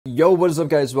Yo, what is up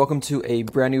guys? Welcome to a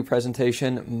brand new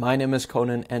presentation. My name is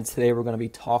Conan and today we're going to be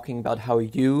talking about how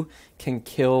you can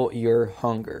kill your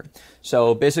hunger.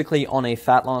 So basically on a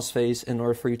fat loss phase, in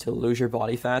order for you to lose your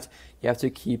body fat, you have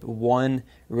to keep one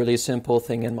really simple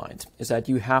thing in mind, is that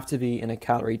you have to be in a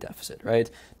calorie deficit, right?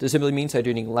 This simply means that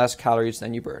you're eating less calories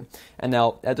than you burn. And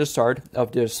now at the start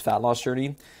of this fat loss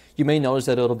journey, you may notice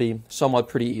that it'll be somewhat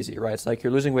pretty easy, right? It's like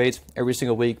you're losing weight every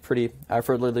single week pretty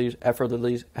effortlessly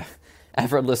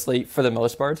for the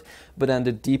most part. But then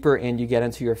the deeper in you get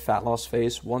into your fat loss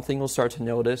phase, one thing you'll start to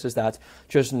notice is that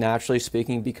just naturally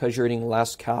speaking, because you're eating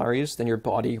less calories than your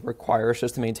body requires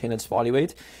just to maintain its body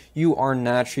weight, you are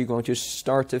naturally going to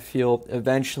start to feel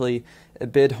eventually a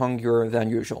bit hungrier than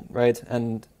usual, right?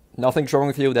 And nothing's wrong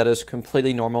with you. That is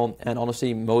completely normal. And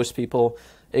honestly, most people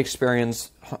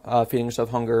experience feelings of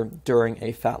hunger during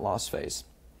a fat loss phase,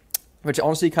 which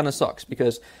honestly kind of sucks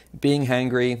because being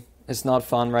hangry, it's not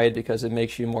fun, right? Because it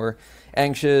makes you more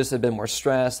anxious, a bit more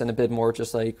stressed, and a bit more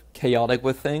just like chaotic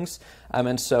with things.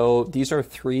 And so these are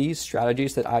three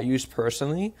strategies that I use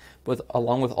personally,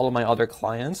 along with all of my other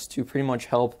clients, to pretty much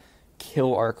help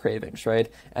kill our cravings, right?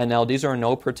 And now these are in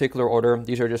no particular order.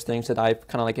 These are just things that I've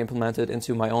kind of like implemented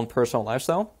into my own personal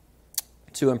lifestyle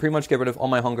to pretty much get rid of all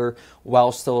my hunger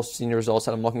while still seeing the results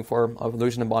that I'm looking for of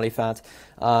losing the body fat.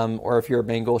 Or if your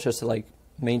main goal is just to like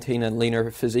maintain a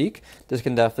leaner physique, this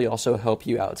can definitely also help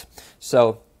you out.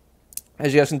 So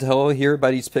as you guys can tell here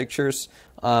by these pictures,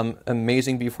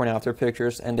 amazing before and after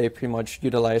pictures, and they pretty much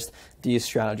utilized these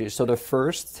strategies. So the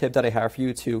first tip that I have for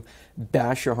you to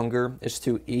bash your hunger is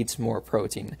to eat more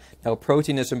protein. Now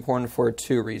protein is important for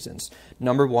two reasons.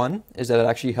 Number one is that it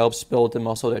actually helps build the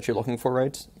muscle that you're looking for,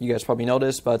 right? You guys probably know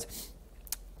this, but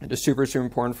it is super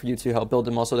important for you to help build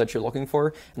the muscle that you're looking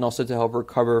for and also to help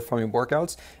recover from your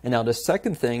workouts. And now the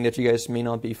second thing that you guys may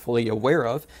not be fully aware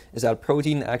of is that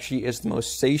protein actually is the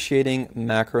most satiating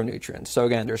macronutrient. So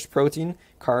again, there's protein,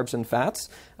 carbs, and fats.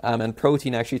 And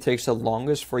protein actually takes the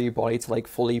longest for your body to like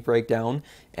fully break down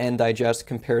and digest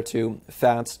compared to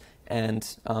fats and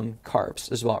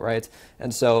carbs as well, right?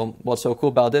 And so what's so cool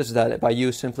about this is that by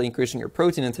you simply increasing your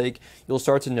protein intake, you'll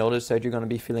start to notice that you're going to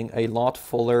be feeling a lot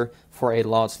fuller for a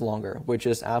lot longer, which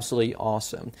is absolutely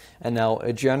awesome. And now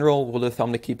a general rule of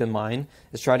thumb to keep in mind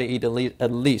is try to eat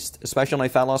at least, especially on a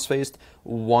fat loss phase,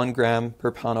 1 gram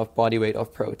per pound of body weight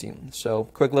of protein. So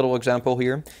quick little example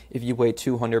here, if you weigh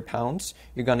 200 pounds,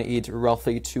 you're going to eat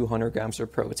roughly 200 grams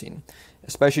of protein,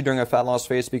 especially during a fat loss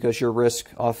phase, because your risk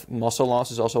of muscle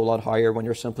loss is also a lot higher when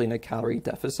you're simply in a calorie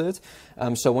deficit.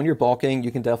 So when you're bulking,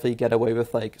 you can definitely get away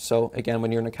with so again,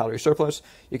 when you're in a calorie surplus,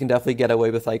 you can definitely get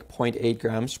away with 0.8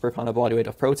 grams per pound of body weight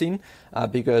of protein,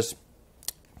 because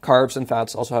carbs and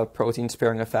fats also have protein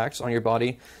sparing effects on your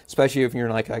body, especially if you're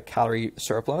in a calorie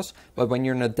surplus. But when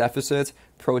you're in a deficit,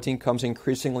 protein comes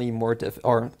increasingly more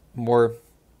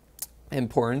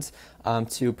important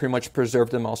to pretty much preserve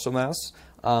the muscle mass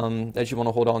that you want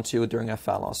to hold on to during a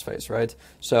fat loss phase, right?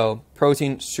 So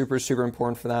protein, super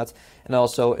important for that. And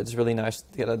also it's really nice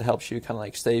that it helps you kind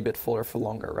of stay a bit fuller for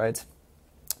longer, right?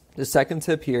 The second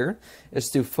tip here is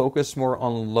to focus more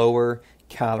on lower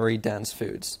calorie dense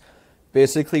foods.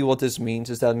 Basically what this means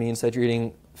is that you're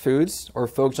eating foods or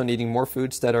focus on eating more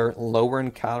foods that are lower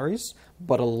in calories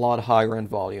but a lot higher in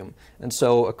volume. And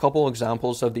so a couple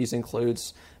examples of these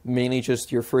includes mainly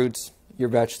just your fruits, your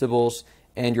vegetables,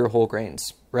 and your whole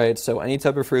grains, right? So any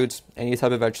type of fruits, any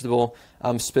type of vegetable.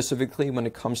 Specifically when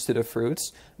it comes to the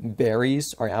fruits,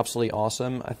 berries are absolutely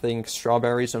awesome. I think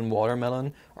strawberries and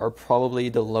watermelon are probably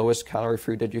the lowest calorie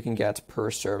fruit that you can get per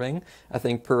serving. I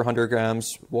think per 100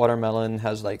 grams, watermelon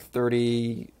has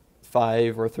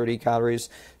 35 or 30 calories.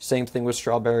 Same thing with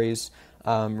strawberries.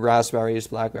 Raspberries,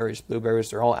 blackberries,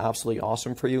 blueberries, they're all absolutely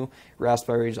awesome for you.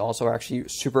 Raspberries also are actually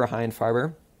super high in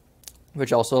fiber,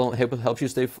 which also helps you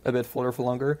stay a bit fuller for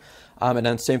longer. And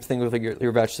then same thing with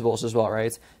your vegetables as well,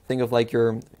 right? Think of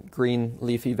your green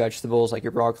leafy vegetables like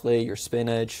your broccoli, your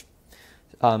spinach,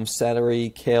 celery,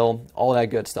 kale, all that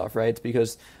good stuff, right?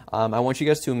 Because I want you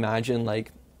guys to imagine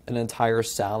an entire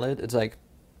salad. It's it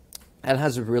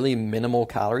has really minimal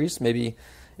calories. Maybe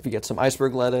if you get some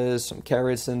iceberg lettuce, some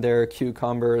carrots in there,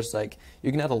 cucumbers,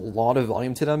 you can add a lot of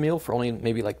volume to that meal for only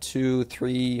maybe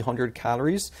 200-300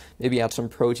 calories. Maybe add some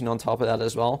protein on top of that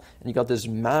as well. And you got this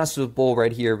massive bowl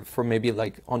right here for maybe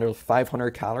under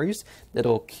 500 calories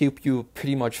that'll keep you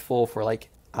pretty much full for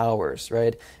hours,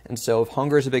 right? And so if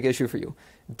hunger is a big issue for you,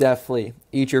 definitely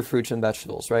eat your fruits and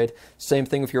vegetables, right? Same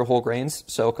thing with your whole grains.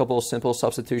 So a couple of simple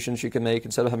substitutions you can make.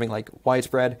 Instead of having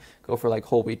white bread, go for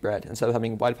whole wheat bread. Instead of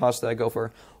having white pasta, go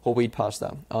for whole wheat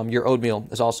pasta. Your oatmeal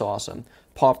is also awesome.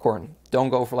 Popcorn, don't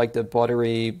go for the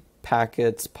buttery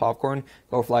packet popcorn,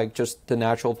 go for like just the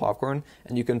natural popcorn,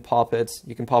 and you can pop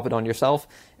it on yourself,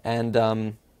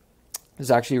 and it's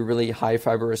actually a really high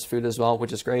fibrous food as well,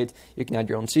 which is great. You can add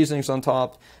your own seasonings on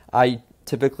top. I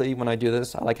typically, when I do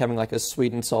this, I like having like a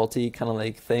sweet and salty kind of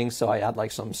like thing, so I add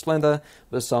like some Splenda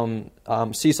with some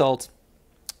sea salt,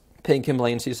 pink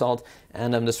Himalayan sea salt,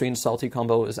 and the sweet and salty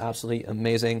combo is absolutely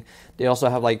amazing. They also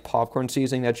have like popcorn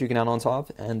seasoning that you can add on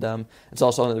top, and it's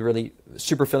also a really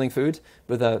super filling food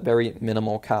with very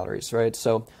minimal calories, right?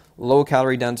 So low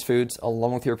calorie dense foods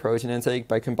along with your protein intake,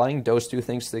 by combining those two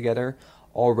things together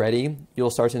already, you'll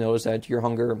start to notice that your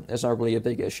hunger is not really a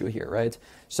big issue here, right?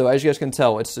 So as you guys can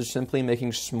tell, it's just simply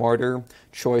making smarter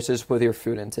choices with your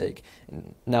food intake.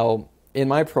 Now, in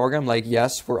my program, like,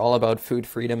 yes, we're all about food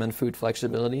freedom and food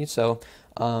flexibility. So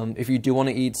if you do want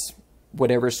to eat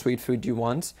whatever sweet food you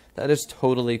want, that is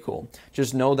totally cool.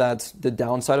 Just know that the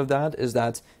downside of that is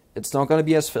that it's not going to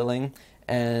be as filling.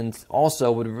 And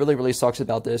also what really, really sucks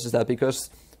about this is that because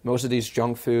most of these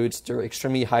junk foods, they're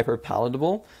extremely hyper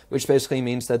palatable, which basically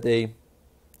means that they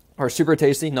are super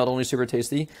tasty, not only super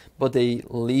tasty, but they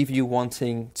leave you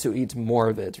wanting to eat more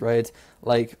of it, right?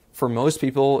 Like for most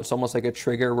people, it's almost like a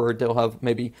trigger where they'll have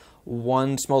maybe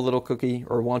one small little cookie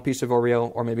or one piece of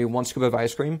Oreo or maybe one scoop of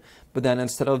ice cream, but then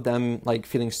instead of them like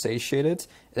feeling satiated,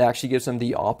 it actually gives them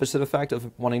the opposite effect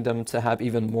of wanting them to have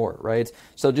even more, right?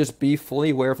 So just be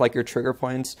fully aware of like your trigger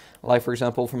points. Like for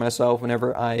example, for myself,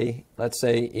 whenever I, let's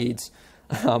say, eat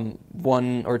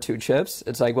 1 or 2 chips,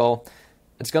 it's like, well,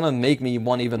 it's going to make me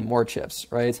want even more chips,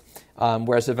 right?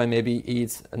 Whereas if I maybe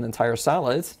eat an entire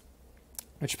salad,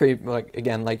 which pretty, like,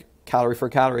 again, like calorie for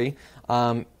calorie,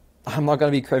 I'm not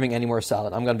going to be craving any more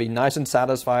salad. I'm going to be nice and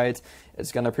satisfied.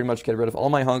 It's going to pretty much get rid of all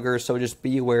my hunger. So just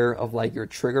be aware of like your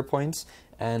trigger points.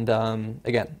 And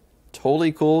again,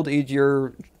 totally cool to eat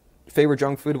your favorite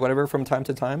junk food, whatever, from time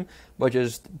to time, but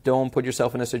just don't put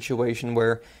yourself in a situation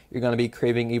where you're going to be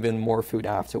craving even more food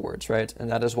afterwards, right?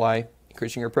 And that is why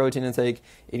increasing your protein intake,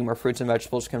 eating more fruits and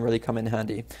vegetables can really come in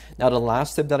handy. Now, the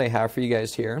last tip that I have for you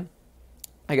guys here,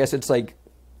 I guess it's like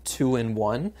 2 in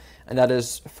 1, and that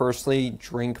is firstly,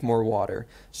 drink more water.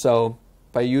 So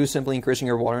by you simply increasing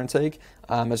your water intake,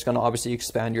 it's going to obviously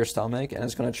expand your stomach, and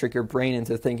it's going to trick your brain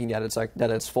into thinking that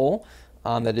it's full,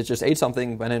 that it just ate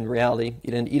something, when in reality,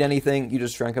 you didn't eat anything, you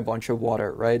just drank a bunch of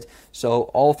water, right? So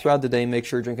all throughout the day, make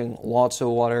sure you're drinking lots of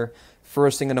water.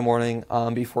 First thing in the morning,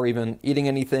 before even eating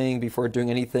anything, before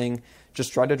doing anything,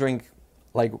 just try to drink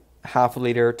like half a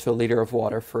liter to a liter of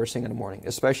water first thing in the morning,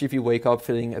 especially if you wake up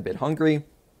feeling a bit hungry,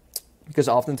 because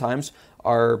oftentimes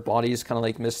our bodies kind of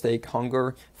like mistake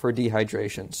hunger for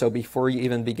dehydration. So before you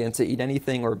even begin to eat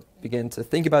anything or begin to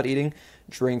think about eating,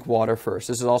 drink water first.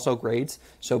 This is also great.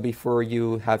 So before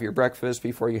you have your breakfast,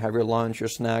 before you have your lunch, your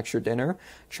snacks, your dinner,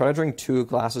 try to drink 2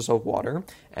 glasses of water,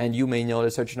 and you may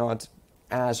notice that you're not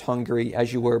as hungry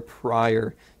as you were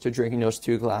prior to drinking those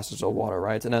 2 glasses of water,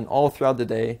 right? And then all throughout the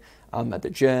day, at the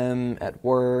gym, at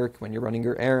work, when you're running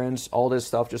your errands, all this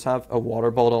stuff, just have a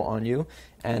water bottle on you,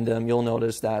 and you'll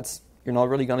notice that you're not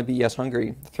really going to be as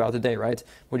hungry throughout the day, right?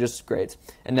 Which is great.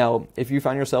 And now, if you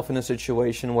find yourself in a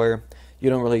situation where you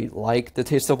don't really like the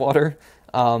taste of water,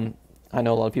 I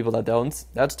know a lot of people that don't,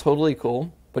 that's totally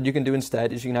cool. What you can do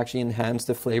instead is you can actually enhance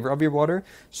the flavor of your water.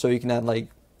 So you can add like,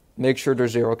 make sure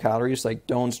there's 0 calories, like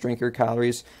don't drink your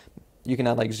calories. You can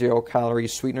add like 0 calorie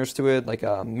sweeteners to it, like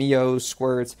a Mio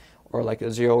Squirt or like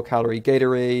a 0 calorie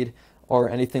Gatorade or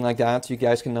anything like that. You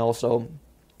guys can also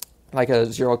like a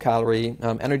 0 calorie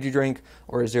energy drink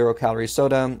or a 0 calorie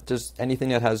soda. Just anything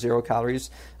that has 0 calories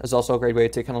is also a great way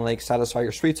to kind of like satisfy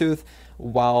your sweet tooth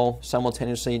while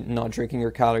simultaneously not drinking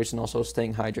your calories and also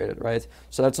staying hydrated, right?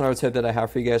 So that's another tip that I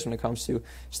have for you guys when it comes to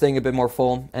staying a bit more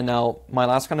full. And now my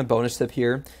last kind of bonus tip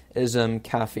here is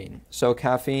caffeine. So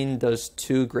caffeine does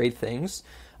 2 great things.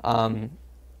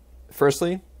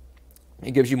 Firstly,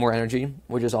 it gives you more energy,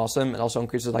 which is awesome. It also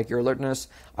increases like your alertness.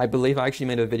 I believe I actually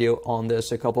made a video on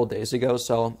this a couple of days ago,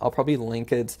 so I'll probably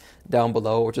link it down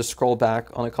below, or just scroll back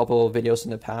on a couple of videos in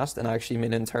the past, and I actually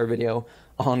made an entire video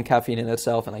on caffeine in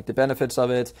itself and like the benefits of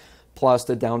it, plus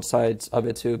the downsides of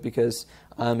it too, because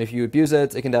if you abuse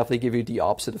it, it can definitely give you the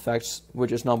opposite effects,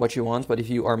 which is not what you want. But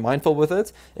if you are mindful with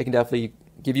it, it can definitely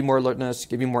give you more alertness,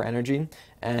 give you more energy,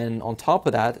 and on top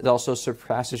of that, it also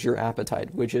suppresses your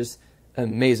appetite, which is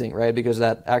amazing, right? Because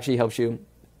that actually helps you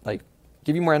like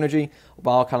give you more energy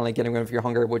while kind of like getting rid of your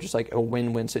hunger, which is like a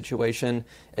win-win situation,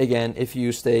 again, if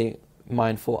you stay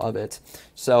mindful of it.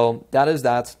 So that is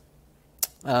that.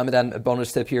 And then a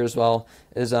bonus tip here as well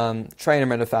is try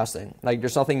intermittent fasting. Like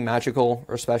there's nothing magical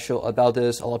or special about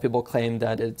this. A lot of people claim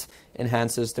that it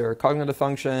enhances their cognitive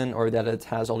function or that it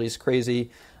has all these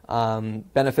crazy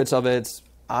Benefits of it,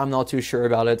 I'm not too sure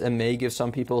about it. It may give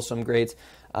some people some great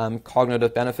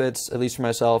cognitive benefits. At least for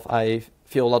myself, I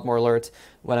feel a lot more alert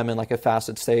when I'm in like a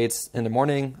fasted state in the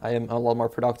morning. I am a lot more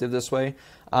productive this way.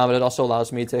 But it also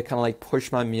allows me to kind of like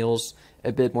push my meals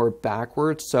a bit more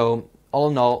backwards. So all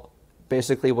in all,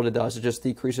 basically what it does, it just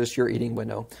decreases your eating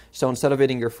window. So instead of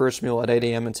eating your first meal at 8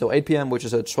 a.m. until 8 p.m., which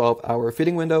is a 12-hour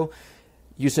feeding window,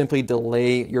 you simply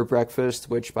delay your breakfast,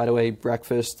 which, by the way,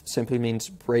 breakfast simply means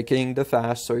breaking the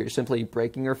fast. So you're simply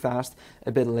breaking your fast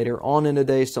a bit later on in the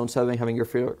day. So instead of having your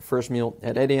first meal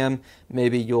at 8 a.m.,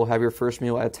 maybe you'll have your first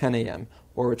meal at 10 a.m.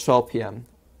 or 12 p.m.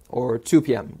 or 2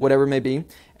 p.m., whatever it may be.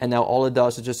 And now all it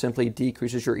does is just simply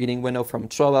decreases your eating window from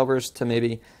 12 hours to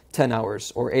maybe 10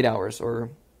 hours or 8 hours or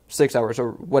 6 hours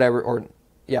or whatever, or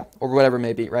whatever it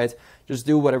may be, right? Just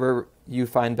do whatever you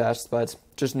find best, but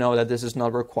just know that this is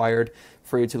not required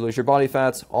for you to lose your body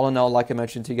fat. All in all, like I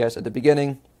mentioned to you guys at the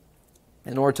beginning,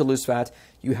 in order to lose fat,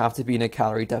 you have to be in a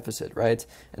calorie deficit, right?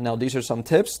 And now these are some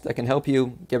tips that can help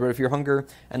you get rid of your hunger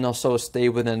and also stay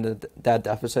within that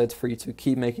deficit for you to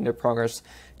keep making the progress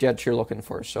that you're looking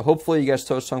for. So hopefully you guys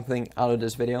took something out of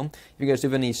this video. If you guys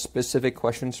have any specific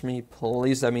questions for me,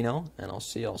 please let me know, and I'll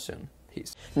see y'all soon.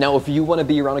 Peace. Now, if you want to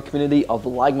be around a community of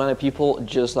like-minded people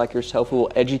just like yourself who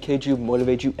will educate you,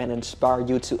 motivate you, and inspire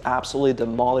you to absolutely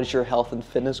demolish your health and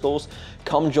fitness goals,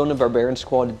 come join the Barbarian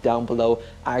Squad down below.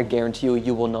 I guarantee you,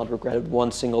 you will not regret it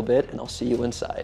one single bit, and I'll see you inside.